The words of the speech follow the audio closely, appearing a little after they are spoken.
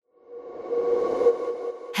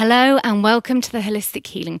Hello and welcome to the Holistic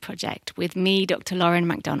Healing Project with me, Dr. Lauren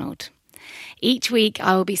MacDonald. Each week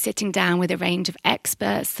I will be sitting down with a range of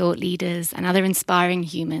experts, thought leaders and other inspiring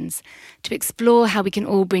humans to explore how we can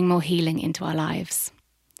all bring more healing into our lives.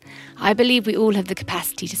 I believe we all have the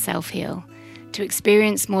capacity to self-heal, to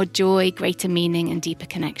experience more joy, greater meaning and deeper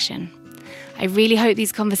connection. I really hope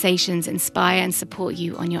these conversations inspire and support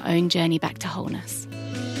you on your own journey back to wholeness.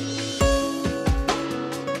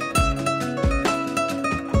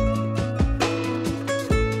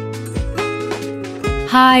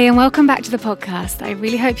 Hi and welcome back to the podcast. I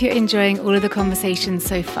really hope you're enjoying all of the conversations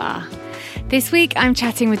so far. This week I'm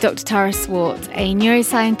chatting with Dr. Tara Swart, a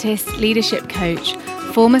neuroscientist, leadership coach,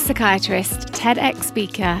 former psychiatrist, TEDx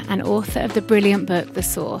speaker and author of the brilliant book, The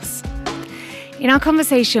Source. In our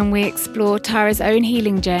conversation we explore Tara's own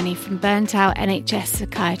healing journey from burnt-out NHS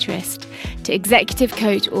psychiatrist to executive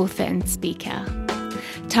coach, author and speaker.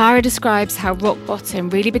 Tara describes how rock bottom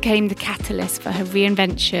really became the catalyst for her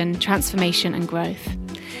reinvention, transformation and growth.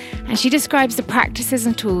 And she describes the practices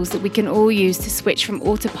and tools that we can all use to switch from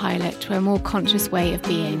autopilot to a more conscious way of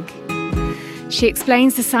being. She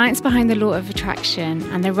explains the science behind the law of attraction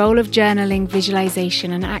and the role of journaling,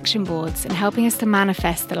 visualization and action boards in helping us to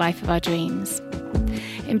manifest the life of our dreams.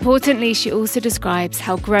 Importantly, she also describes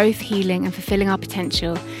how growth, healing and fulfilling our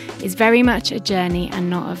potential is very much a journey and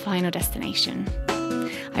not a final destination.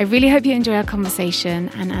 I really hope you enjoy our conversation,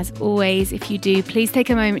 and as always, if you do, please take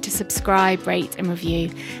a moment to subscribe, rate and review,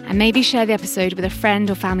 and maybe share the episode with a friend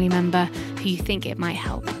or family member who you think it might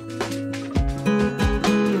help.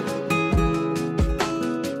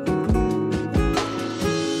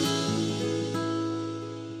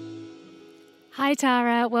 Hi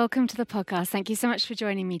Tara, welcome to the podcast. Thank you so much for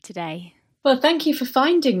joining me today. Well, thank you for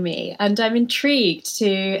finding me, and I'm intrigued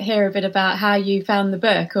to hear a bit about how you found the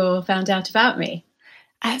book or found out about me.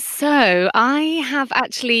 I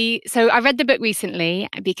read the book recently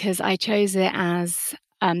because I chose it as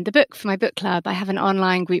the book for my book club. I have an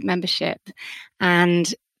online group membership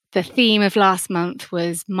and the theme of last month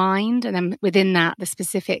was mind. And then within that, the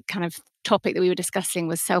specific kind of topic that we were discussing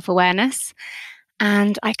was self-awareness.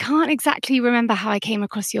 And I can't exactly remember how I came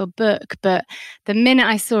across your book, but the minute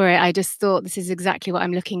I saw it, I just thought this is exactly what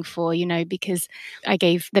I'm looking for, because I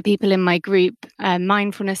gave the people in my group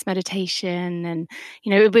mindfulness meditation and,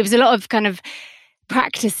 it was a lot of kind of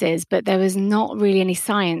practices, but there was not really any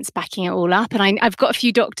science backing it all up. And I've got a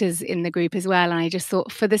few doctors in the group as well. And I just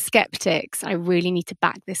thought for the skeptics, I really need to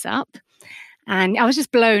back this up. And I was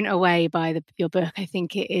just blown away by your book. I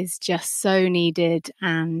think it is just so needed.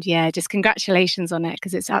 And just congratulations on it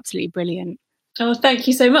because it's absolutely brilliant. Oh, thank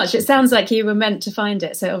you so much. It sounds like you were meant to find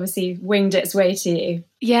it. So it obviously winged its way to you.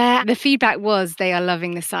 Yeah, the feedback was they are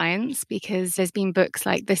loving the science because there's been books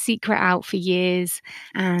like The Secret out for years.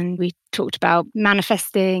 And we talked about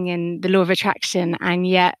manifesting and the law of attraction. And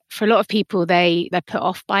yet for a lot of people, they're put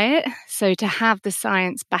off by it. So to have the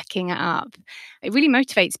science backing it up, it really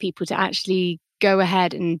motivates people to actually go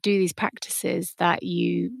ahead and do these practices that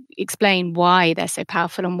you explain why they're so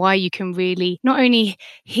powerful and why you can really not only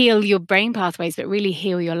heal your brain pathways, but really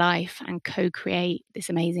heal your life and co-create this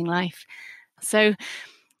amazing life. So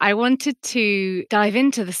I wanted to dive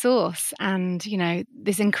into The Source and,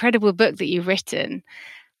 this incredible book that you've written.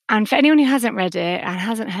 And for anyone who hasn't read it and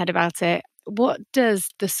hasn't heard about it, what does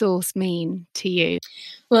The Source mean to you?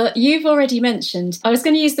 Well, you've already mentioned, I was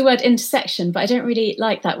going to use the word intersection, but I don't really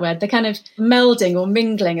like that word, the kind of melding or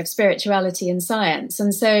mingling of spirituality and science.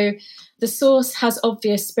 And so The Source has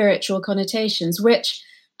obvious spiritual connotations, which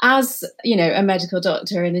as, a medical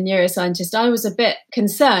doctor and a neuroscientist, I was a bit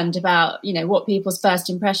concerned about, what people's first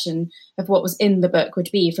impression of what was in the book would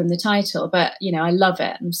be from the title. But, I love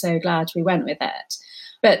it. I'm so glad we went with it.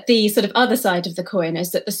 But the sort of other side of the coin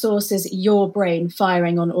is that the source is your brain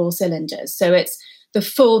firing on all cylinders. So it's the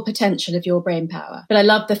full potential of your brain power. But I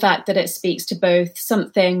love the fact that it speaks to both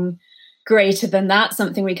something greater than that,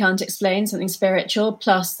 something we can't explain, something spiritual,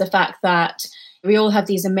 plus the fact that we all have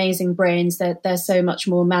these amazing brains that they're so much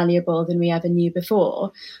more malleable than we ever knew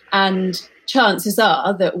before. And chances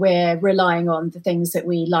are that we're relying on the things that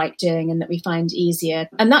we like doing and that we find easier.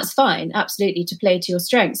 And that's fine, absolutely, to play to your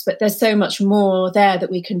strengths. But there's so much more there that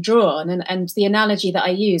we can draw on. And the analogy that I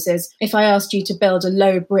use is if I asked you to build a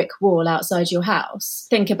low brick wall outside your house,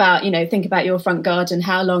 think about your front garden.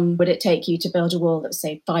 How long would it take you to build a wall that was,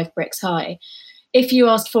 say, 5 bricks high? If you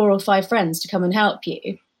asked 4 or 5 friends to come and help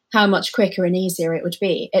you, how much quicker and easier it would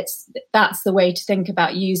be. That's the way to think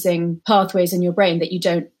about using pathways in your brain that you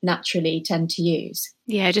don't naturally tend to use.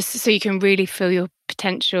 Yeah, just so you can really feel your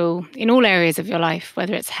potential in all areas of your life,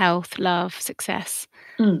 whether it's health, love, success.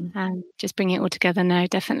 Just bringing it all together. No,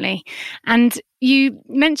 definitely. And you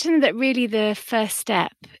mentioned that really the first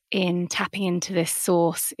step in tapping into this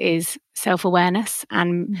source is self-awareness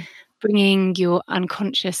and bringing your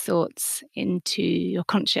unconscious thoughts into your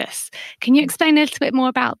conscious. Can you explain a little bit more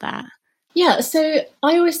about that? Yeah, so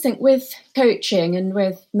I always think with coaching and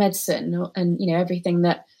with medicine and, everything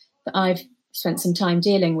that I've spent some time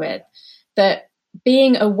dealing with, that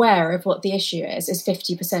being aware of what the issue is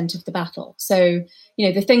 50% of the battle. So,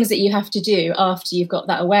 the things that you have to do after you've got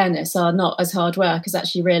that awareness are not as hard work as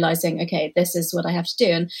actually realizing, okay, this is what I have to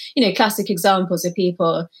do. And, classic examples are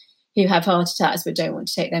people who have heart attacks but don't want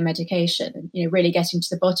to take their medication, and, really getting to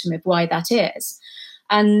the bottom of why that is.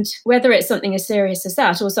 And whether it's something as serious as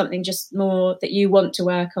that or something just more that you want to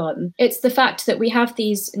work on, it's the fact that we have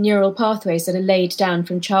these neural pathways that are laid down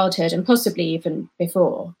from childhood and possibly even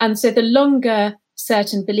before. And so the longer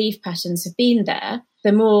certain belief patterns have been there,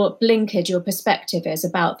 the more blinkered your perspective is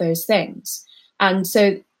about those things. And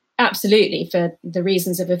so absolutely, for the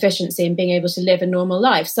reasons of efficiency and being able to live a normal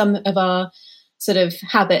life, some of our sort of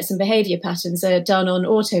habits and behavior patterns are done on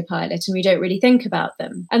autopilot and we don't really think about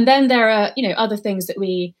them. And then there are, other things that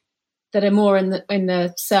are more in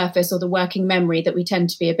the surface or the working memory that we tend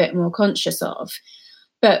to be a bit more conscious of.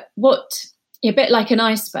 But a bit like an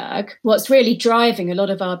iceberg, what's really driving a lot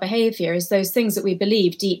of our behavior is those things that we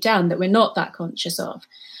believe deep down that we're not that conscious of.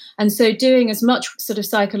 And so doing as much sort of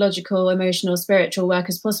psychological, emotional, spiritual work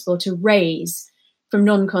as possible to raise from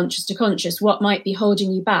non-conscious to conscious what might be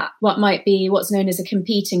holding you back, what might be what's known as a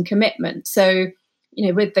competing commitment. So,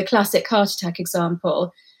 with the classic heart attack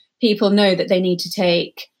example, people know that they need to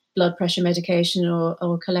take blood pressure medication or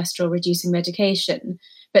cholesterol reducing medication,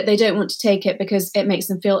 but they don't want to take it because it makes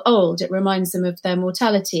them feel old. It reminds them of their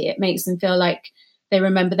mortality. It makes them feel like they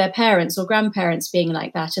remember their parents or grandparents being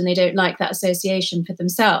like that, and they don't like that association for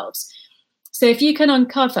themselves. So if you can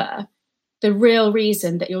uncover the real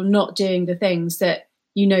reason that you're not doing the things that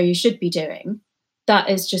you should be doing, that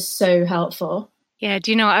is just so helpful. Yeah, do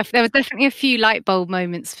you know what? There was definitely a few light bulb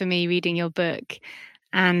moments for me reading your book.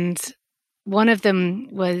 And one of them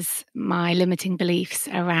was my limiting beliefs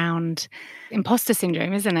around imposter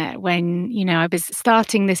syndrome, isn't it? When, I was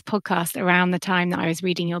starting this podcast around the time that I was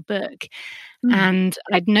reading your book. And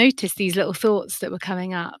I'd noticed these little thoughts that were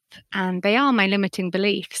coming up, and they are my limiting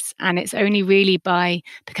beliefs. And it's only really by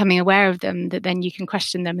becoming aware of them that then you can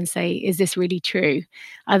question them and say, is this really true?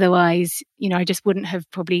 Otherwise, I just wouldn't have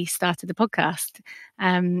probably started the podcast.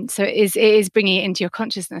 So it is bringing it into your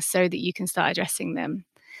consciousness so that you can start addressing them.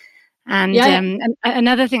 And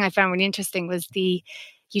another thing I found really interesting was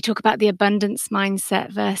you talk about the abundance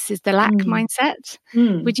mindset versus the lack mindset.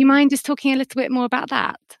 Would you mind just talking a little bit more about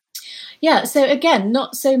that? Yeah, so again,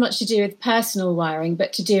 not so much to do with personal wiring,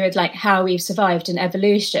 but to do with like how we've survived in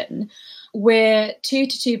evolution. We're 2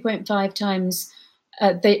 to 2.5 times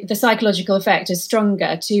the psychological effect is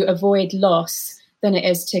stronger to avoid loss than it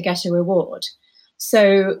is to get a reward.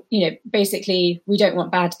 So, basically, we don't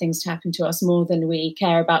want bad things to happen to us more than we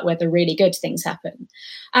care about whether really good things happen.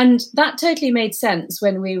 And that totally made sense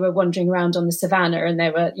when we were wandering around on the savannah and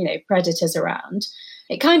there were, predators around.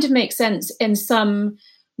 It kind of makes sense in some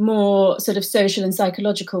more sort of social and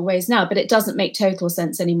psychological ways now, but it doesn't make total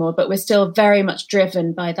sense anymore. But we're still very much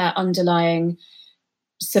driven by that underlying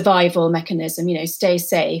survival mechanism, stay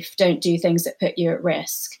safe, don't do things that put you at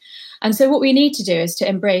risk. And so what we need to do is to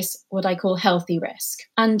embrace what I call healthy risk.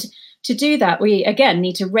 And to do that, we, again,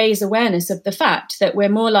 need to raise awareness of the fact that we're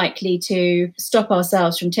more likely to stop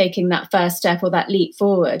ourselves from taking that first step or that leap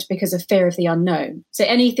forward because of fear of the unknown. So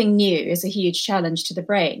anything new is a huge challenge to the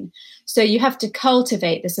brain. So you have to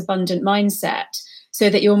cultivate this abundant mindset so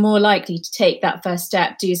that you're more likely to take that first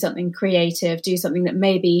step, do something creative, do something that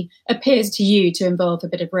maybe appears to you to involve a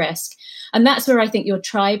bit of risk. And that's where I think your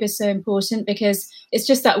tribe is so important, because it's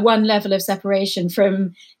just that one level of separation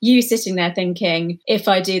from you sitting there thinking, if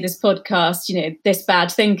I do this podcast, this bad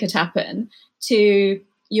thing could happen, to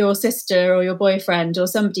your sister or your boyfriend or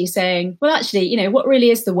somebody saying, well, actually, what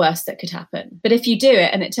really is the worst that could happen? But if you do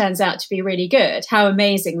it and it turns out to be really good, how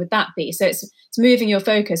amazing would that be? So it's moving your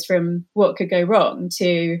focus from what could go wrong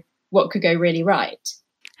to what could go really right.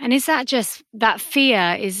 And is that just that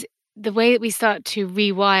fear is the way that we start to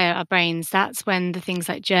rewire our brains? That's when the things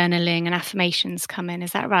like journaling and affirmations come in.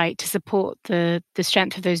 Is that right? To support the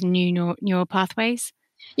strength of those new neural pathways?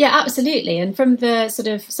 Yeah, absolutely. And from the sort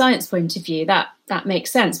of science point of view, that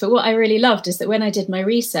makes sense. But what I really loved is that when I did my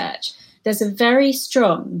research, there's a very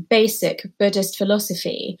strong basic Buddhist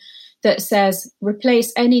philosophy that says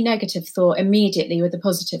replace any negative thought immediately with a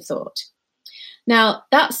positive thought. Now,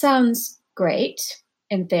 that sounds great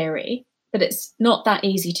in theory, but it's not that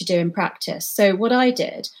easy to do in practice. So what I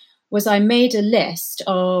did was I made a list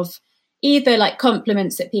of either like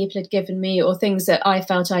compliments that people had given me or things that I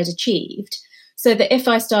felt I'd achieved, so that if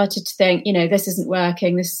I started to think, this isn't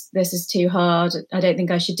working, this is too hard, I don't think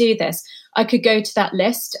I should do this, I could go to that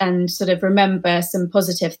list and sort of remember some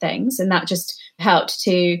positive things. And that just helped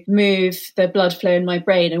to move the blood flow in my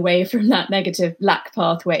brain away from that negative lack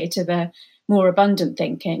pathway to the more abundant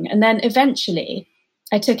thinking. And then eventually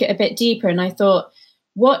I took it a bit deeper and I thought,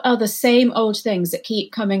 what are the same old things that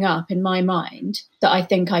keep coming up in my mind that I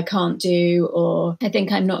think I can't do or I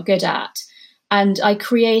think I'm not good at? And I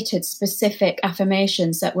created specific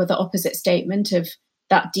affirmations that were the opposite statement of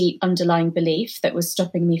that deep underlying belief that was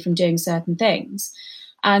stopping me from doing certain things.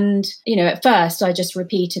 And, at first I just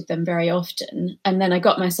repeated them very often. And then I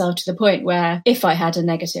got myself to the point where if I had a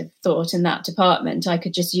negative thought in that department, I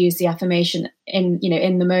could just use the affirmation in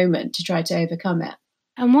the moment to try to overcome it.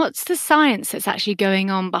 And what's the science that's actually going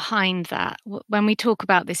on behind that? When we talk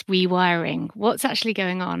about this rewiring, what's actually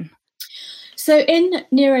going on? So in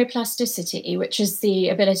neuroplasticity, which is the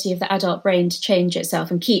ability of the adult brain to change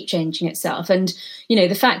itself and keep changing itself. And,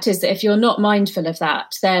 the fact is that if you're not mindful of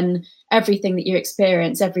that, then everything that you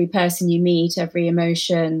experience, every person you meet, every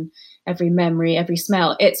emotion, every memory, every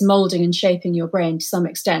smell, it's molding and shaping your brain to some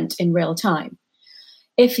extent in real time.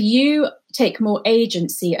 If you take more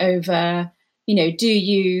agency over, do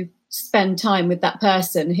you spend time with that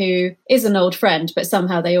person who is an old friend, but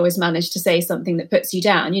somehow they always manage to say something that puts you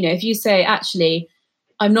down? If you say, actually,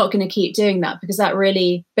 I'm not going to keep doing that because that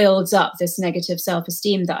really builds up this negative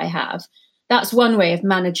self-esteem that I have. That's one way of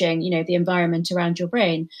managing, the environment around your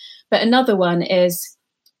brain. But another one is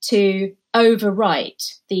to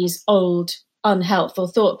overwrite these old, unhelpful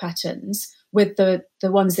thought patterns with the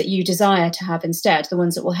ones that you desire to have instead, the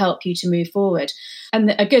ones that will help you to move forward.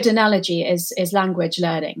 And a good analogy is language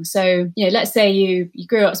learning. So, let's say you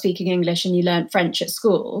grew up speaking English and you learned French at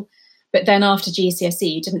school, but then after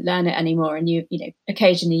GCSE, you didn't learn it anymore and you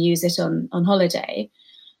occasionally use it on holiday.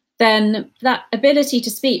 Then that ability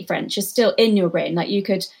to speak French is still in your brain. Like you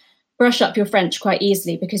could brush up your French quite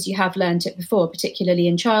easily because you have learned it before, particularly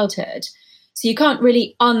in childhood. So you can't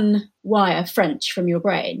really unwire French from your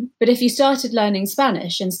brain. But if you started learning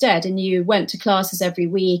Spanish instead and you went to classes every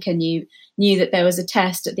week and you knew that there was a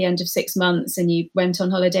test at the end of 6 months and you went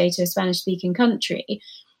on holiday to a Spanish-speaking country,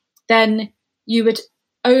 then you would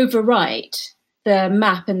overwrite the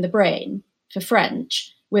map in the brain for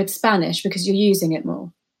French with Spanish because you're using it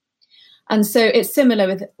more. And so it's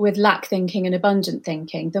similar with lack thinking and abundant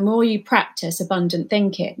thinking. The more you practice abundant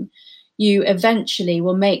thinking, you eventually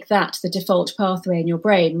will make that the default pathway in your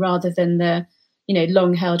brain rather than the,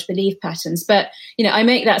 long-held belief patterns. But, I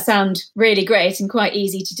make that sound really great and quite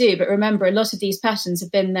easy to do. But remember, a lot of these patterns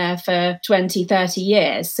have been there for 20, 30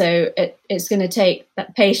 years. So it's going to take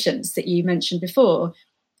that patience that you mentioned before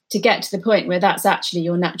to get to the point where that's actually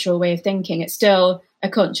your natural way of thinking. It's still a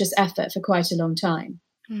conscious effort for quite a long time.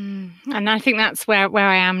 And I think that's where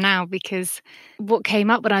I am now, because what came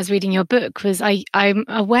up when I was reading your book was I'm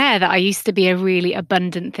aware that I used to be a really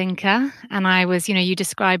abundant thinker. And I was, you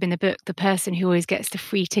describe in the book the person who always gets the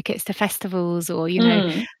free tickets to festivals or,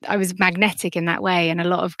 I was magnetic in that way. And a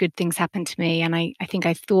lot of good things happened to me. And I think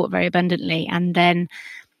I thought very abundantly. And then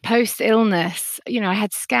post-illness, I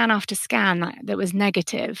had scan after scan that was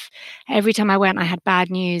negative. Every time I went, I had bad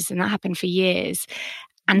news, and that happened for years.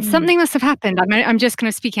 And something must have happened. I'm just kind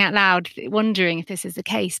of speaking out loud, wondering if this is the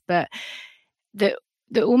case, but that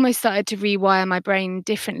almost started to rewire my brain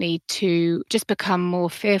differently to just become more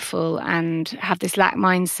fearful and have this lack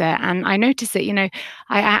mindset. And I noticed that,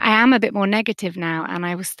 I am a bit more negative now, and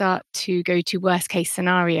I will start to go to worst case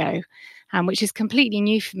scenario, which is completely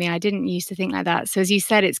new for me. I didn't used to think like that. So as you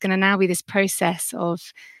said, it's going to now be this process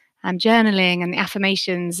of journaling and the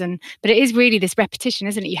affirmations, but it is really this repetition,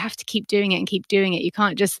 isn't it? You have to keep doing it and keep doing it. You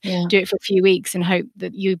can't just do it for a few weeks and hope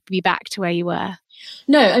that you'll be back to where you were.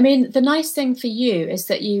 No, I mean, the nice thing for you is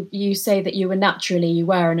that you say that you were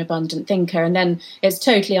an abundant thinker, and then it's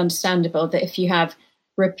totally understandable that if you have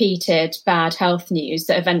repeated bad health news,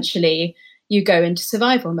 that eventually you go into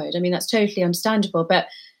survival mode. I mean, that's totally understandable, but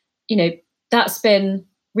that's been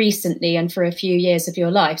recently and for a few years of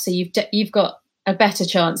your life, so you've got a better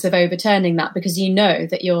chance of overturning that because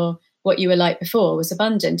that what you were like before was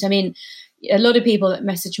abundant. I mean, a lot of people that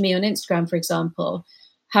message me on Instagram, for example,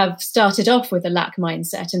 have started off with a lack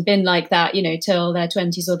mindset and been like that, till their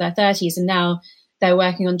 20s or their 30s, and now they're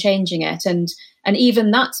working on changing it. And even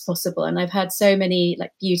that's possible. And I've had so many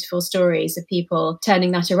beautiful stories of people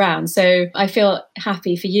turning that around. So I feel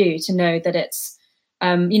happy for you to know that it's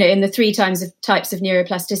In the types of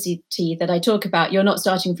neuroplasticity that I talk about, you're not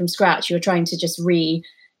starting from scratch. You're trying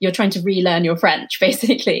to relearn your French,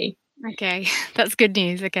 basically. Okay, that's good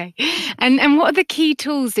news. Okay. And what are the key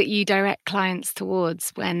tools that you direct clients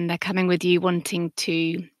towards when they're coming with you wanting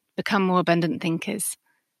to become more abundant thinkers?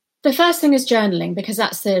 The first thing is journaling, because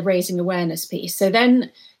that's the raising awareness piece. So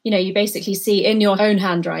then, you basically see in your own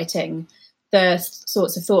handwriting the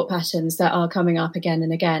sorts of thought patterns that are coming up again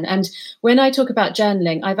and again. And when I talk about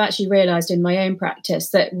journaling, I've actually realized in my own practice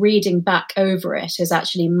that reading back over it is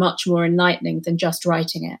actually much more enlightening than just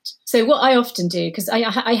writing it. So what I often do, because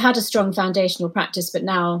I had a strong foundational practice, but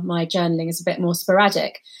now my journaling is a bit more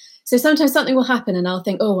sporadic. So sometimes something will happen and I'll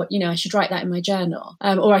think, I should write that in my journal.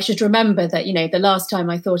 Or I should remember that, the last time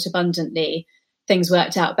I thought abundantly, things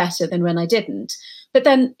worked out better than when I didn't. But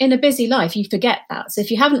then in a busy life, you forget that. So if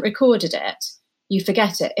you haven't recorded it, you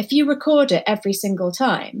forget it. If you record it every single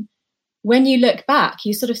time, when you look back,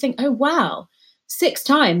 you sort of think, oh, wow, 6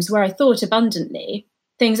 times where I thought abundantly,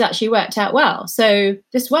 things actually worked out well. So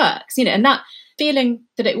this works, and that feeling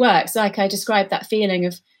that it works, like I described that feeling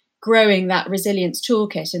of growing that resilience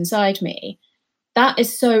toolkit inside me, that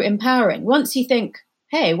is so empowering. Once you think,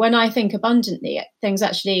 hey, when I think abundantly, things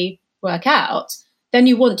actually work out, then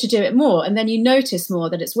you want to do it more. And then you notice more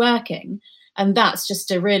that it's working. And that's just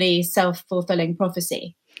a really self-fulfilling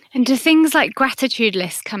prophecy. And do things like gratitude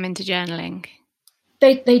lists come into journaling?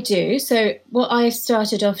 They do. So what I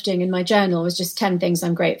started off doing in my journal was just 10 things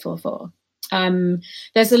I'm grateful for.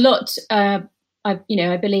 There's a lot, I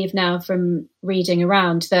believe now from reading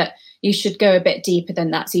around that you should go a bit deeper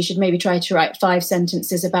than that. So you should maybe try to write 5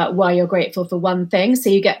 sentences about why you're grateful for one thing. So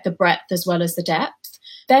you get the breadth as well as the depth.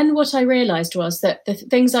 Then what I realized was that the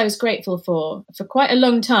things I was grateful for quite a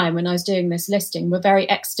long time when I was doing this listing were very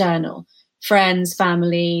external. Friends,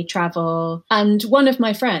 family, travel. And one of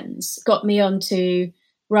my friends got me onto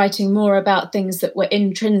writing more about things that were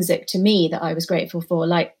intrinsic to me that I was grateful for,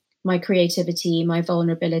 like my creativity, my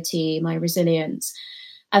vulnerability, my resilience.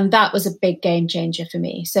 And that was a big game changer for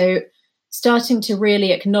me. So starting to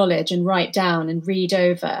really acknowledge and write down and read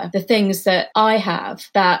over the things that I have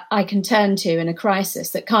that I can turn to in a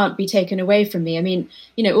crisis that can't be taken away from me. I mean,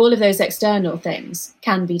 all of those external things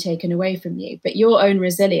can be taken away from you, but your own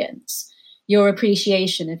resilience, your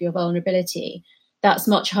appreciation of your vulnerability, that's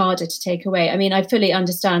much harder to take away. I mean, I fully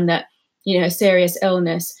understand that, a serious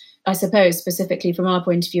illness, I suppose specifically from our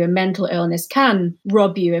point of view, a mental illness can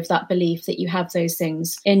rob you of that belief that you have those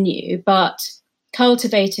things in you. But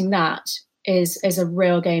cultivating that is a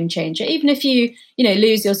real game changer. Even if you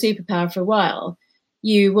lose your superpower for a while,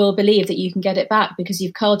 you will believe that you can get it back because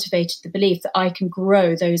you've cultivated the belief that I can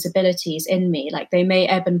grow those abilities in me. Like they may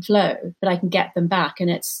ebb and flow, but I can get them back. And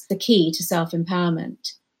it's the key to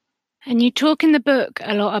self-empowerment. And you talk in the book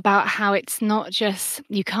a lot about how it's not just,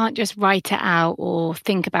 you can't just write it out or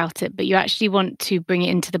think about it, but you actually want to bring it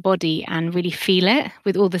into the body and really feel it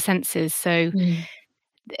with all the senses. So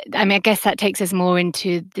I mean, I guess that takes us more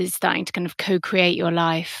into this starting to kind of co-create your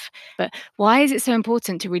life. But why is it so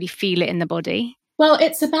important to really feel it in the body? Well,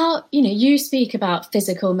 it's about, you speak about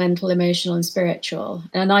physical, mental, emotional, and spiritual.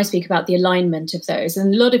 And I speak about the alignment of those.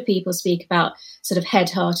 And a lot of people speak about sort of head,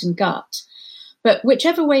 heart, and gut. But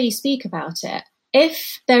whichever way you speak about it,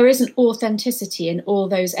 if there isn't authenticity in all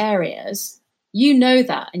those areas, you know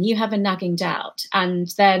that and you have a nagging doubt, and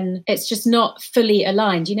then it's just not fully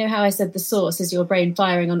aligned. You know how I said the source is your brain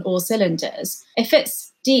firing on all cylinders? If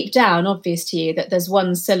it's deep down obvious to you that there's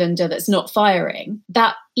one cylinder that's not firing,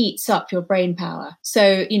 that eats up your brain power.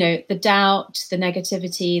 So, the doubt, the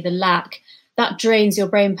negativity, the lack, that drains your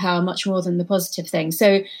brain power much more than the positive thing.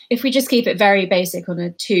 So if we just keep it very basic on a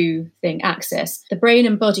 2-thing axis, the brain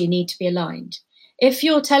and body need to be aligned. If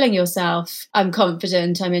you're telling yourself, I'm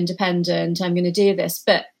confident, I'm independent, I'm going to do this,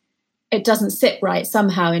 but it doesn't sit right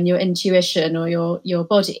somehow in your intuition or your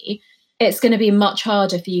body, it's going to be much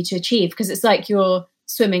harder for you to achieve because it's like you're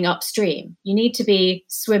swimming upstream. You need to be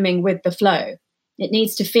swimming with the flow. It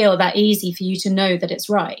needs to feel that easy for you to know that it's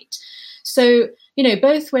right. So,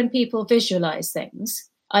 both when people visualize things,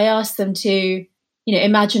 I ask them to,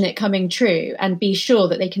 imagine it coming true and be sure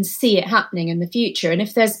that they can see it happening in the future. And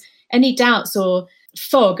if there's any doubts or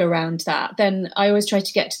fog around that, then I always try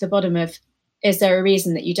to get to the bottom of, is there a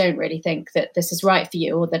reason that you don't really think that this is right for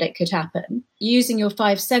you or that it could happen? Using your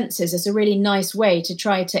 5 senses is a really nice way to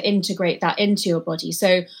try to integrate that into your body.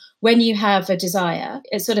 So when you have a desire,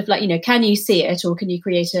 it's sort of like, can you see it or can you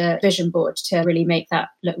create a vision board to really make that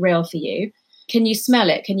look real for you? Can you smell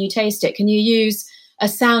it? Can you taste it? Can you use a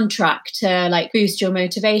soundtrack to boost your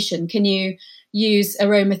motivation? Can you use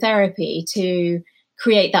aromatherapy to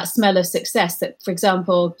create that smell of success. That, for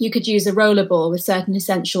example, you could use a rollerball with certain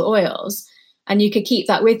essential oils, and you could keep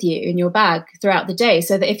that with you in your bag throughout the day,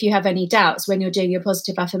 so that if you have any doubts when you're doing your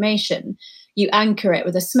positive affirmation, you anchor it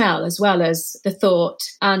with a smell as well as the thought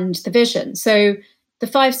and the vision. So the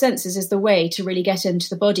 5 senses is the way to really get into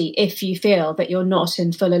the body if you feel that you're not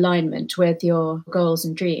in full alignment with your goals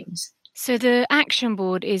and dreams. So the action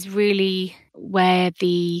board is really where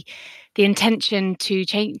the intention to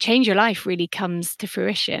change your life really comes to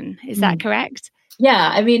fruition. Is that correct?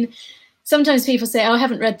 Yeah, I mean, sometimes people say, I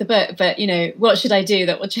haven't read the book, but, what should I do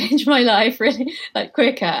that will change my life really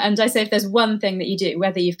quicker? And I say, if there's one thing that you do,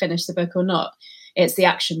 whether you finish the book or not, it's the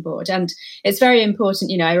action board. And it's very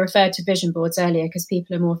important. I referred to vision boards earlier because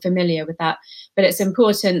people are more familiar with that, but it's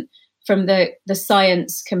important from the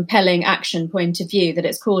science compelling action point of view that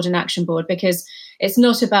it's called an action board, because it's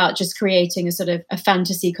not about just creating a sort of a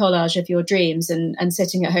fantasy collage of your dreams and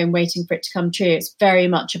sitting at home waiting for it to come true. It's very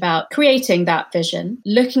much about creating that vision,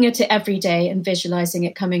 looking at it every day and visualizing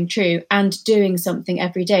it coming true, and doing something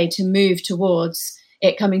every day to move towards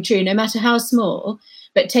it coming true, no matter how small,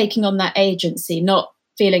 but taking on that agency, not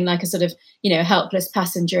feeling like a sort of, helpless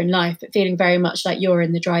passenger in life, but feeling very much like you're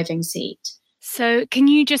in the driving seat. So can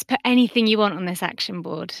you just put anything you want on this action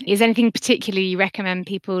board? Is there anything particularly you recommend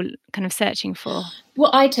people kind of searching for?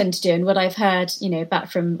 What I tend to do, and what I've heard,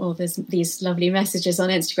 back from all these lovely messages on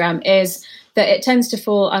Instagram, is that it tends to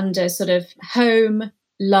fall under sort of home,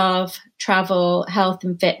 love, travel, health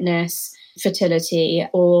and fitness, fertility,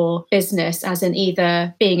 or business, as in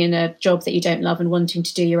either being in a job that you don't love and wanting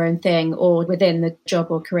to do your own thing, or within the job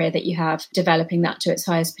or career that you have, developing that to its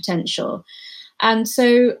highest potential. And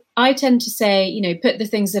so I tend to say, put the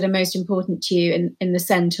things that are most important to you in the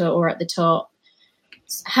center or at the top.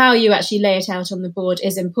 How you actually lay it out on the board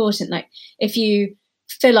is important. Like if you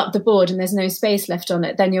fill up the board and there's no space left on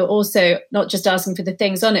it, then you're also not just asking for the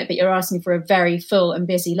things on it, but you're asking for a very full and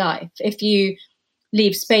busy life. If you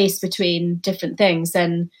leave space between different things,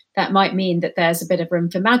 then that might mean that there's a bit of room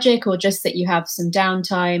for magic, or just that you have some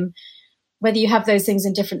downtime. Whether you have those things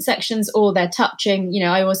in different sections or they're touching,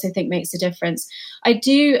 I also think makes a difference. I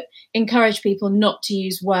do encourage people not to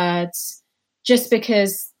use words just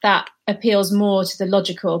because that appeals more to the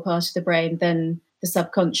logical part of the brain than the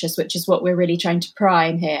subconscious, which is what we're really trying to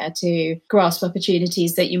prime here, to grasp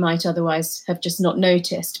opportunities that you might otherwise have just not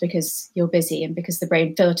noticed because you're busy and because the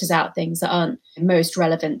brain filters out things that aren't most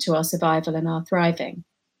relevant to our survival and our thriving.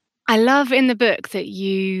 I love in the book that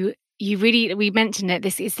we mentioned it,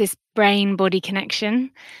 this brain-body connection.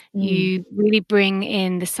 You really bring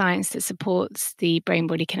in the science that supports the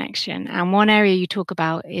brain-body connection. And one area you talk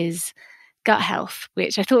about is gut health,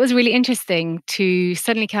 which I thought was really interesting to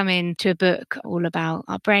suddenly come into a book all about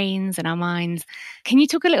our brains and our minds. Can you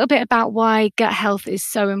talk a little bit about why gut health is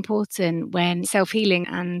so important when self-healing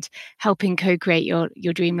and helping co-create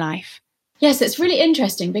your dream life? Yes, it's really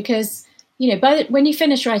interesting because when you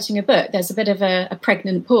finish writing a book, there's a bit of a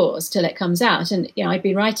pregnant pause till it comes out. And, I've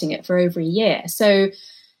been writing it for over a year. So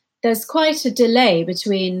there's quite a delay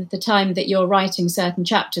between the time that you're writing certain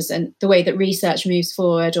chapters and the way that research moves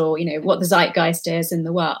forward, or, what the zeitgeist is in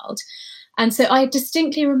the world. And so I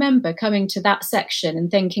distinctly remember coming to that section and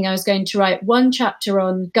thinking I was going to write one chapter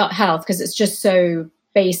on gut health because it's just so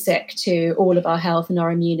basic to all of our health and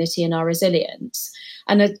our immunity and our resilience,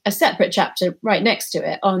 and a separate chapter right next to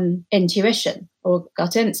it on intuition or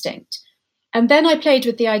gut instinct. And then I played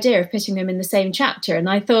with the idea of putting them in the same chapter, and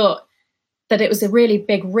I thought that it was a really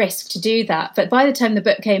big risk to do that. But by the time the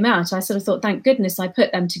book came out, I sort of thought, thank goodness I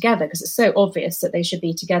put them together, because it's so obvious that they should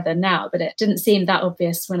be together now, but it didn't seem that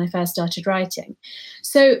obvious when I first started writing.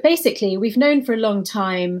 So basically, we've known for a long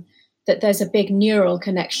time that there's a big neural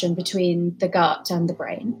connection between the gut and the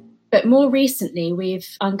brain. But more recently, we've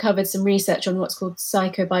uncovered some research on what's called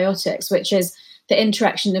psychobiotics, which is the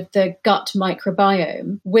interaction of the gut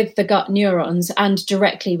microbiome with the gut neurons and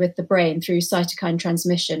directly with the brain through cytokine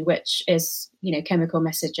transmission, which is, chemical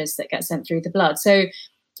messages that get sent through the blood. So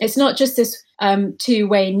it's not just this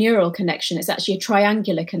two-way neural connection. It's actually a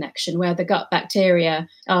triangular connection where the gut bacteria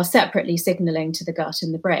are separately signaling to the gut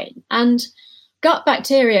and the brain. And gut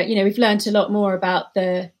bacteria, we've learned a lot more about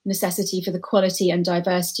the necessity for the quality and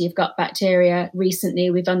diversity of gut bacteria recently.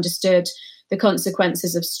 We've understood the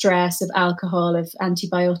consequences of stress, of alcohol, of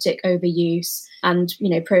antibiotic overuse, and,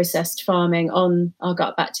 processed farming on our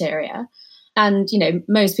gut bacteria. And,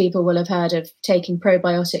 most people will have heard of taking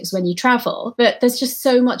probiotics when you travel, but there's just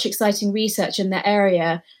so much exciting research in that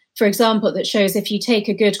area, for example, that shows if you take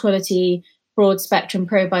a good quality broad spectrum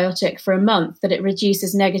probiotic for a month, that it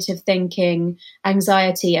reduces negative thinking,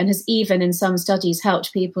 anxiety, and has even in some studies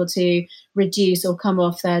helped people to reduce or come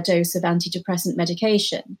off their dose of antidepressant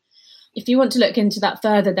medication. If you want to look into that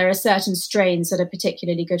further, there are certain strains that are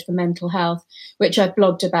particularly good for mental health, which I've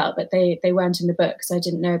blogged about, but they weren't in the book because I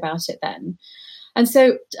didn't know about it then. And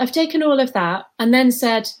so I've taken all of that and then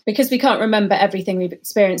said, because we can't remember everything we've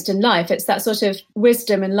experienced in life, it's that sort of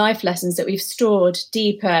wisdom and life lessons that we've stored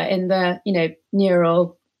deeper in the,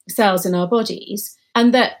 neural cells in our bodies.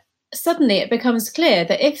 And that suddenly it becomes clear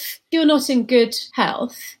that if you're not in good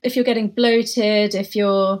health, if you're getting bloated, if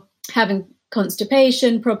you're having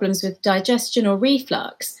constipation, problems with digestion or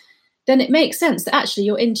reflux, then it makes sense that actually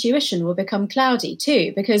your intuition will become cloudy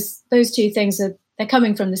too, because those two things they're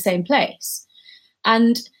coming from the same place.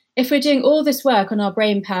 And if we're doing all this work on our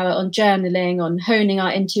brain power, on journaling, on honing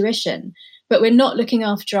our intuition, but we're not looking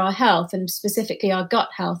after our health and specifically our gut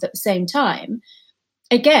health at the same time,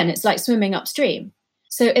 again, it's like swimming upstream.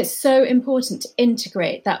 So it's so important to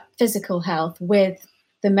integrate that physical health with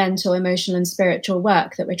the mental, emotional, and spiritual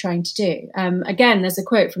work that we're trying to do. Again, there's a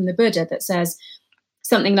quote from the Buddha that says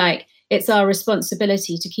something like, it's our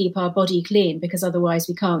responsibility to keep our body clean because otherwise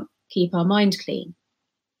we can't keep our mind clean.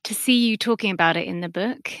 To see you talking about it in the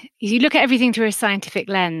book, you look at everything through a scientific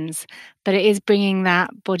lens, but it is bringing that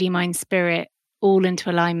body, mind, spirit all into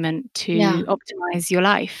alignment to optimize your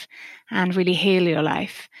life and really heal your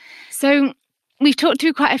life. So we've talked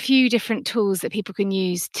through quite a few different tools that people can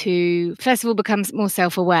use to, first of all, become more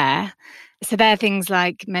self-aware. So there are things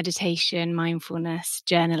like meditation, mindfulness,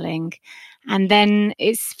 journaling. And then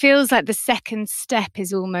it feels like the second step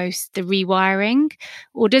is almost the rewiring.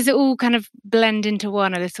 Or does it all kind of blend into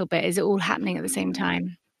one a little bit? Is it all happening at the same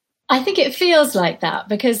time? I think it feels like that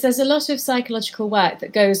because there's a lot of psychological work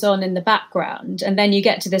that goes on in the background. And then you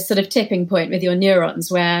get to this sort of tipping point with your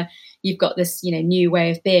neurons where you've got this, new way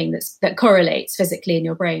of being that correlates physically in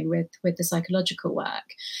your brain with the psychological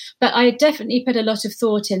work. But I definitely put a lot of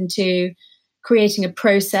thought into creating a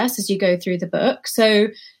process as you go through the book. So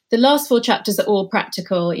the last 4 chapters are all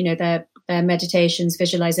practical, they're meditations,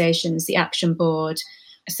 visualizations, the action board,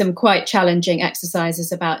 some quite challenging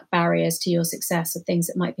exercises about barriers to your success or things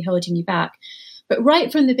that might be holding you back. But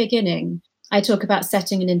right from the beginning, I talk about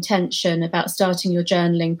setting an intention, about starting your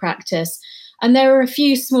journaling practice. And there are a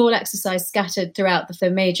few small exercises scattered throughout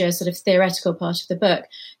the major sort of theoretical part of the book.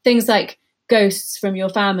 Things like ghosts from your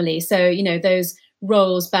family. So, those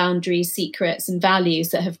roles, boundaries, secrets, and values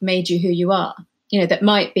that have made you who you are, that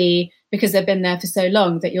might be because they've been there for so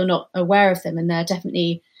long that you're not aware of them and they're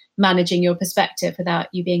definitely managing your perspective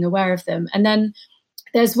without you being aware of them. And then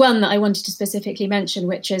there's one that I wanted to specifically mention,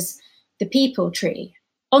 which is the people tree.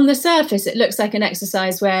 On the surface, it looks like an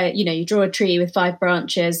exercise where, you draw a tree with 5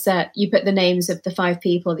 branches, you put the names of the 5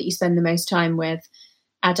 people that you spend the most time with,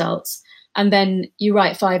 adults, and then you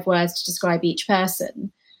write 5 words to describe each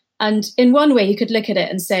person. And in one way, you could look at it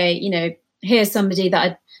and say, here's somebody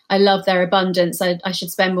that I love their abundance. I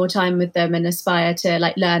should spend more time with them and aspire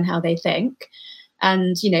to learn how they think.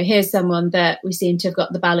 And, here's someone that we seem to have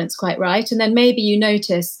got the balance quite right. And then maybe you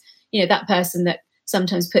notice, that person that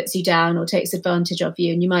sometimes puts you down or takes advantage of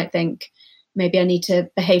you. And you might think, maybe I need to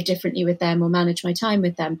behave differently with them or manage my time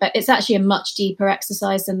with them. But it's actually a much deeper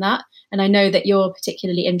exercise than that. And I know that you're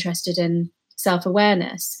particularly interested in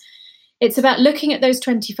self-awareness. It's about looking at those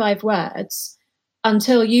 25 words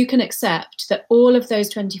until you can accept that all of those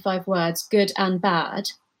 25 words, good and bad,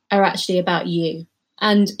 are actually about you.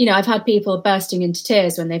 And, I've had people bursting into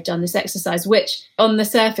tears when they've done this exercise, which on the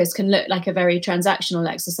surface can look like a very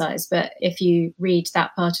transactional exercise. But if you read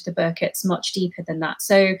that part of the book, it's much deeper than that.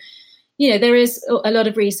 So, there is a lot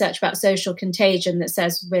of research about social contagion that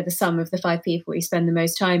says we're the sum of the 5 people we spend the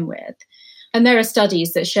most time with. And there are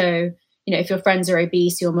studies that show, if your friends are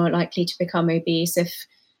obese, you're more likely to become obese. If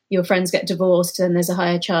your friends get divorced, then there's a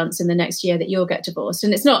higher chance in the next year that you'll get divorced.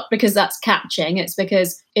 And it's not because that's catching. It's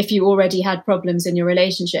because if you already had problems in your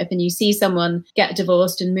relationship and you see someone get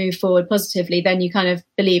divorced and move forward positively, then you kind of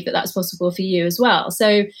believe that that's possible for you as well. So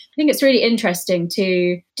I think it's really interesting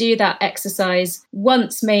to do that exercise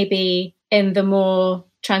once, maybe in the more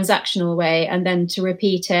transactional way, and then to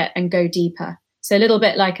repeat it and go deeper. So a little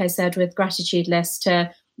bit like I said with gratitude lists,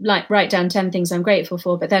 to write down 10 things I'm grateful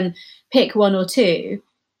for, but then pick 1 or 2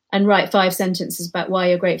 and write 5 sentences about why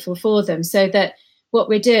you're grateful for them, so that what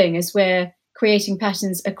we're doing is we're creating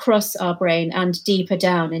patterns across our brain and deeper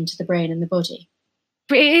down into the brain and the body.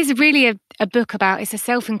 But it is really a book about, it's a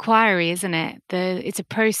self-inquiry, isn't it? It's a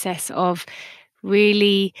process of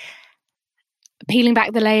really peeling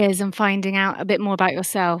back the layers and finding out a bit more about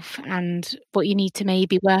yourself and what you need to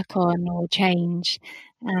maybe work on or change.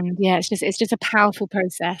 And yeah, it's just a powerful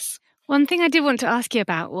process. One thing I did want to ask you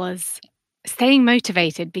about was staying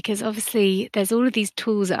motivated, because obviously there's all of these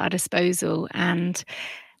tools at our disposal, and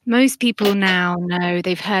most people now know,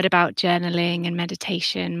 they've heard about journaling and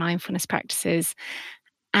meditation, mindfulness practices,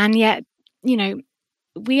 and yet, you know,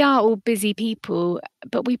 we are all busy people,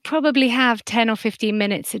 but we probably have 10 or 15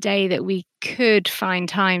 minutes a day that we could find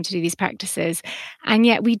time to do these practices, and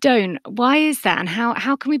yet we don't. Why is that? And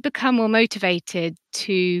how can we become more motivated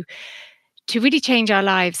to really change our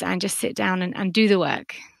lives and just sit down and do the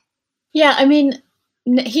work? Yeah, I mean,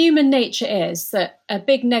 human nature is that a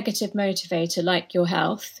big negative motivator like your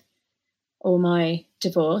health or my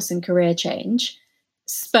divorce and career change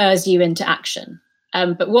spurs you into action.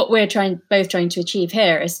 But what we're both trying to achieve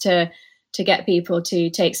here is to get people to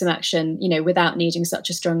take some action, without needing such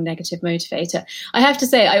a strong negative motivator. I have to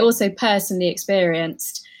say, I also personally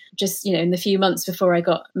experienced just, in the few months before I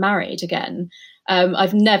got married again,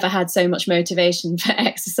 I've never had so much motivation for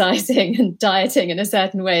exercising and dieting in a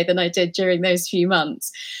certain way than I did during those few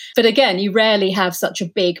months. But again, you rarely have such a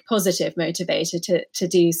big positive motivator to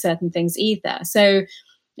do certain things either. So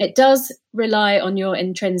it does rely on your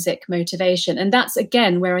intrinsic motivation. And that's,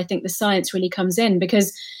 again, where I think the science really comes in,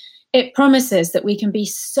 because it promises that we can be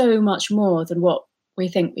so much more than what we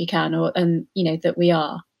think we can, that we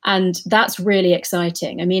are. And that's really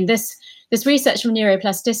exciting. I mean, this research from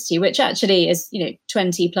neuroplasticity, which actually is,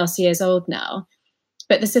 20 plus years old now,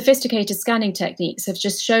 but the sophisticated scanning techniques have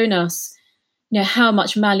just shown us, how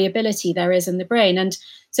much malleability there is in the brain. And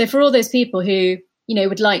so for all those people who,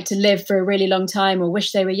 would like to live for a really long time or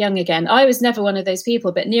wish they were young again, I was never one of those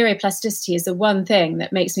people, but neuroplasticity is the one thing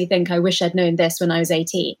that makes me think I wish I'd known this when I was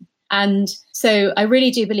 18. And so I really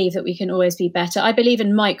do believe that we can always be better. I believe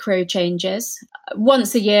in micro changes.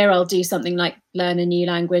 Once a year, I'll do something like learn a new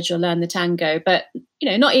language or learn the tango, but,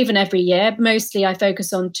 not even every year. Mostly I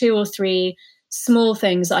focus on 2 or 3 small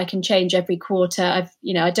things I can change every quarter.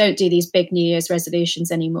 I don't do these big New Year's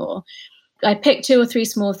resolutions anymore. I pick 2 or 3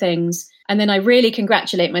 small things, and then I really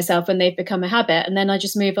congratulate myself when they've become a habit. And then I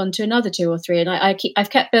just move on to another 2 or 3. And I've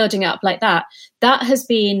kept building up like that. That has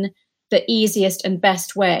been the easiest and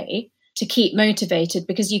best way to keep motivated,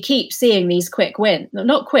 because you keep seeing these quick wins,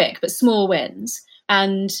 not quick, but small wins.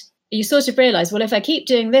 And you sort of realize, well, if I keep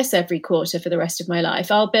doing this every quarter for the rest of my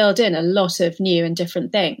life, I'll build in a lot of new and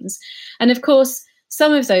different things. And of course,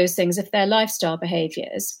 some of those things, if they're lifestyle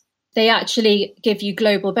behaviors, they actually give you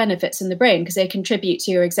global benefits in the brain, because they contribute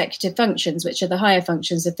to your executive functions, which are the higher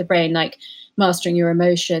functions of the brain, like mastering your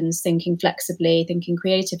emotions, thinking flexibly, thinking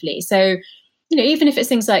creatively. So, even if it's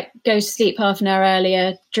things like go to sleep half an hour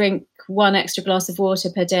earlier, drink 1 extra glass of water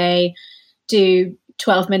per day, do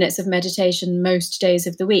 12 minutes of meditation most days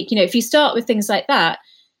of the week. If you start with things like that,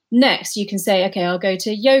 next you can say, okay, I'll go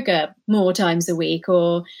to yoga more times a week,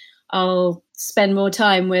 or I'll spend more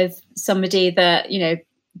time with somebody that,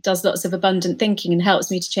 does lots of abundant thinking and helps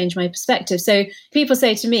me to change my perspective. So people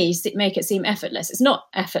say to me, make it seem effortless. It's not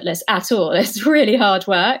effortless at all. It's really hard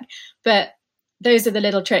work, but those are the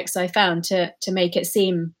little tricks I found to make it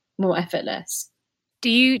seem more effortless. Do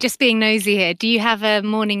you, just being nosy here, do you have a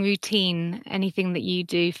morning routine, anything that you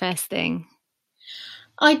do first thing?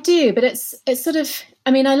 I do, but it's sort of,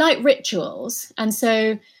 I like rituals. And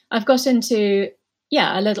so I've got into,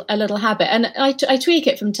 a little habit, and I tweak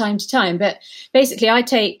it from time to time. But basically I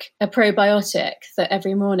take a probiotic that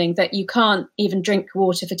every morning that you can't even drink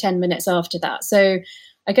water for 10 minutes after that. So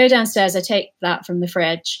I go downstairs, I take that from the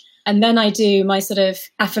fridge, and then I do my sort of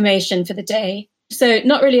affirmation for the day. So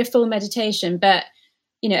not really a full meditation, but,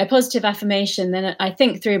 a positive affirmation. Then I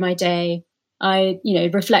think through my day. I,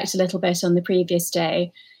 reflect a little bit on the previous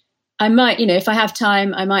day. I might, if I have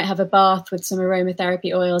time, I might have a bath with some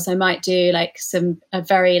aromatherapy oils. I might do a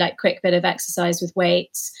very quick bit of exercise with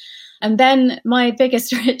weights. And then my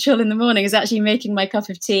biggest ritual in the morning is actually making my cup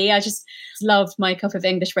of tea. I just love my cup of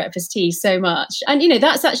English breakfast tea so much. And,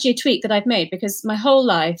 that's actually a tweak that I've made, because my whole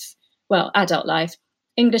life, well, adult life,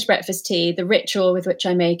 English breakfast tea, the ritual with which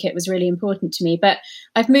I make it was really important to me. But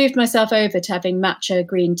I've moved myself over to having matcha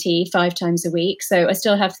green tea 5 times a week. So I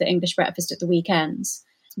still have the English breakfast at the weekends,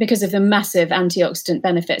 because of the massive antioxidant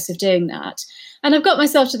benefits of doing that. And I've got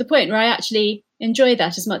myself to the point where I actually enjoy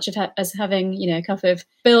that as much as having, a cup of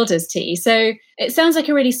builder's tea. So it sounds like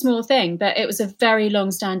a really small thing, but it was a very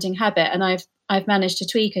long-standing habit, and I've managed to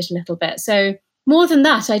tweak it a little bit. So more than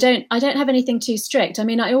that, I don't have anything too strict.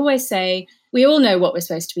 I always say we all know what we're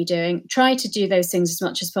supposed to be doing. Try to do those things as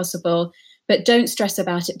much as possible, but don't stress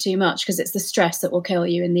about it too much, because it's the stress that will kill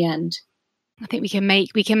you in the end. I think we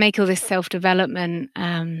can make all this self-development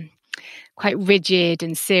quite rigid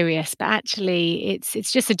and serious, but actually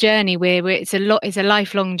it's just a journey where it's a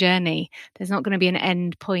lifelong journey. There's not going to be an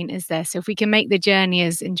end point, is there? So if we can make the journey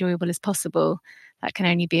as enjoyable as possible, that can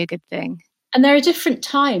only be a good thing. And there are different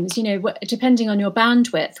times, depending on your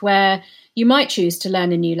bandwidth, where you might choose to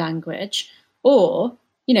learn a new language, or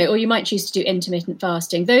you might choose to do intermittent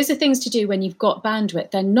fasting. Those are things to do when you've got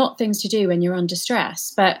bandwidth. They're not things to do when you're under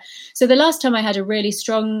stress. But so the last time I had a really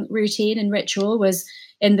strong routine and ritual was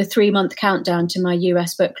in the 3-month countdown to my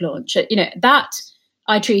US book launch. That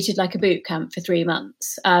I treated like a boot camp for 3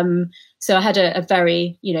 months. So I had a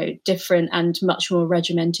very, different and much more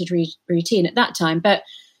regimented routine at that time. But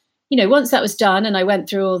once that was done and I went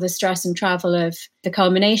through all the stress and travel of the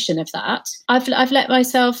culmination of that, I've let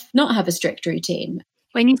myself not have a strict routine.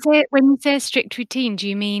 When you say a strict routine, do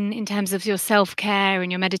you mean in terms of your self-care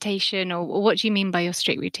and your meditation, or what do you mean by your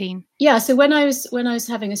strict routine? Yeah, so when I was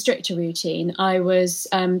having a stricter routine, I was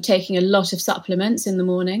taking a lot of supplements in the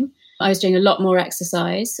morning. I was doing a lot more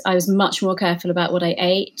exercise. I was much more careful about what I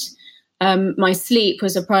ate. My sleep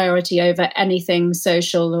was a priority over anything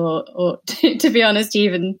social or to be honest,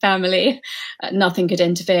 even family. Nothing could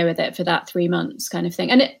interfere with it for that 3 months kind of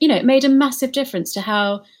thing. And it made a massive difference to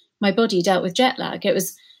how my body dealt with jet lag. It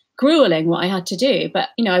was grueling what I had to do, but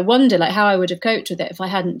I wonder how I would have coped with it if I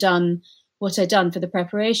hadn't done what I'd done for the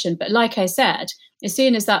preparation. But like I said, as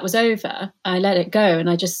soon as that was over, I let it go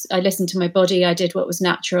and I listened to my body. I did what was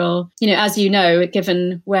natural. As you know,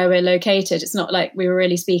 given where we're located, it's not like we were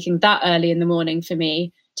really speaking that early in the morning for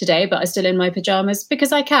me today, but I'm still in my pajamas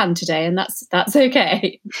because I can today, and that's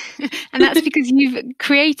okay. And that's because you've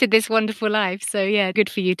created this wonderful life. So yeah, good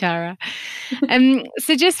for you, Tara.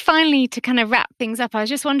 So just finally, to kind of wrap things up, I was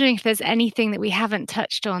just wondering if there's anything that we haven't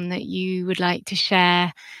touched on that you would like to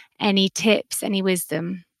share, any tips, any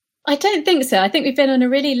wisdom? I don't think so. I think we've been on a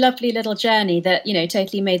really lovely little journey that,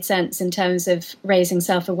 totally made sense in terms of raising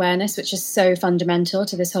self-awareness, which is so fundamental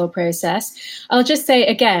to this whole process. I'll just say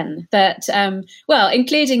again that,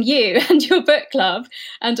 including you and your book club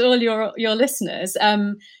and all your listeners,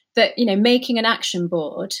 that, making an action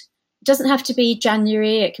board doesn't have to be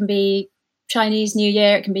January. It can be Chinese New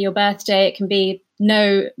Year. It can be your birthday. It can be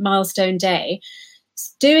no milestone day.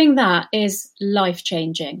 Doing that is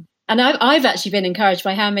life-changing. And I've actually been encouraged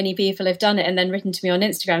by how many people have done it and then written to me on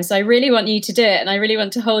Instagram. So I really want you to do it, and I really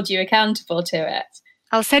want to hold you accountable to it.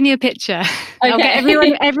 I'll send you a picture. Okay. I'll get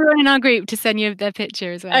everyone in our group to send you their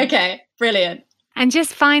picture as well. Okay, brilliant. And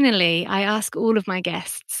just finally, I ask all of my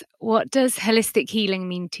guests, what does holistic healing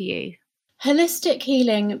mean to you? Holistic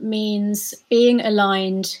healing means being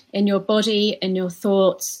aligned in your body, in your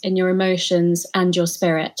thoughts, in your emotions, and your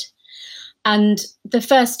spirit. And the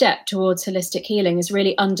first step towards holistic healing is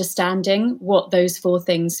really understanding what those 4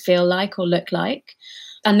 things feel like or look like.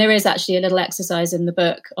 And there is actually a little exercise in the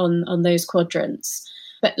book on those quadrants.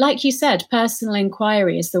 But like you said, personal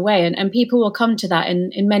inquiry is the way. And people will come to that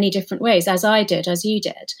in many different ways, as I did, as you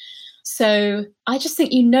did. So I just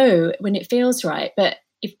think when it feels right, but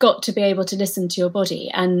you've got to be able to listen to your body.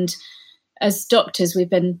 And as doctors, we've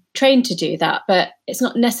been trained to do that, but it's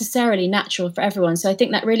not necessarily natural for everyone. So I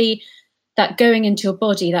think that going into your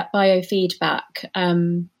body, that biofeedback,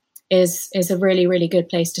 is a really, really good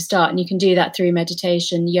place to start. And you can do that through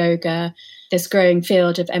meditation, yoga, this growing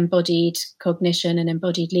field of embodied cognition and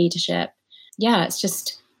embodied leadership. Yeah, it's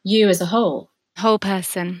just you as a whole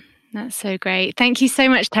person. That's so great. Thank you so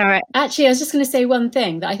much, Tara. Actually, I was just going to say one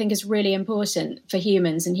thing that I think is really important for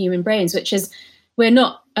humans and human brains, which is we're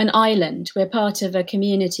not an island. We're part of a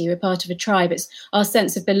community. We're part of a tribe. Our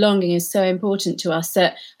sense of belonging is so important to us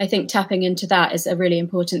that I think tapping into that is a really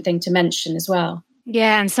important thing to mention as well.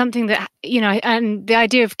 Yeah, and something that, and the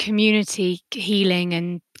idea of community healing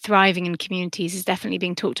and thriving in communities is definitely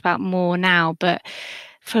being talked about more now. But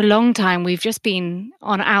for a long time, we've just been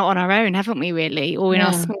out on our own, haven't we, really? Or in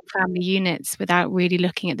our small family units without really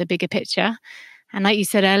looking at the bigger picture. And like you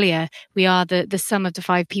said earlier, we are the sum of the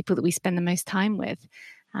 5 people that we spend the most time with.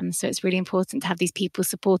 So it's really important to have these people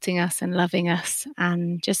supporting us and loving us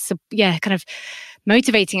and just, kind of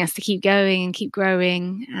motivating us to keep going and keep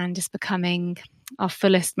growing and just becoming our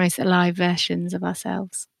fullest, most alive versions of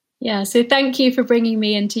ourselves. Yeah, so thank you for bringing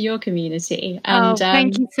me into your community. And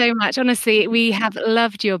thank you so much. Honestly, we have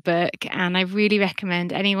loved your book, and I really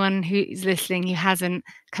recommend anyone who is listening who hasn't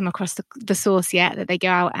come across the source yet, that they go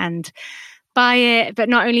out and buy it, but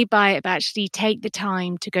not only buy it, but actually take the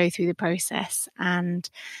time to go through the process and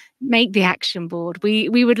make the action board. We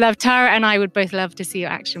would love, Tara and I would both love to see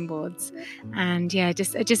your action boards. And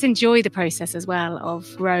just enjoy the process as well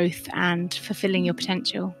of growth and fulfilling your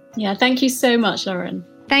potential. Yeah, thank you so much, Lauren.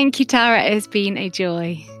 Thank you, Tara. It has been a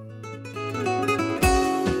joy.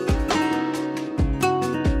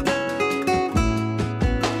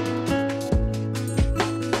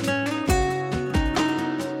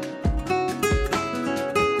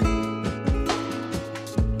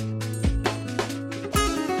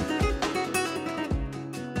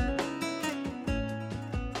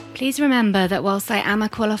 Please remember that whilst I am a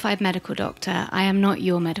qualified medical doctor, I am not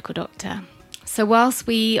your medical doctor. So whilst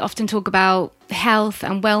we often talk about health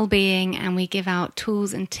and well-being and we give out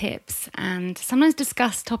tools and tips and sometimes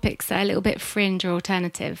discuss topics that are a little bit fringe or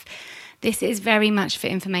alternative, this is very much for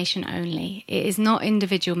information only. It is not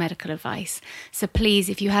individual medical advice. So please,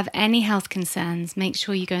 if you have any health concerns, make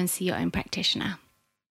sure you go and see your own practitioner.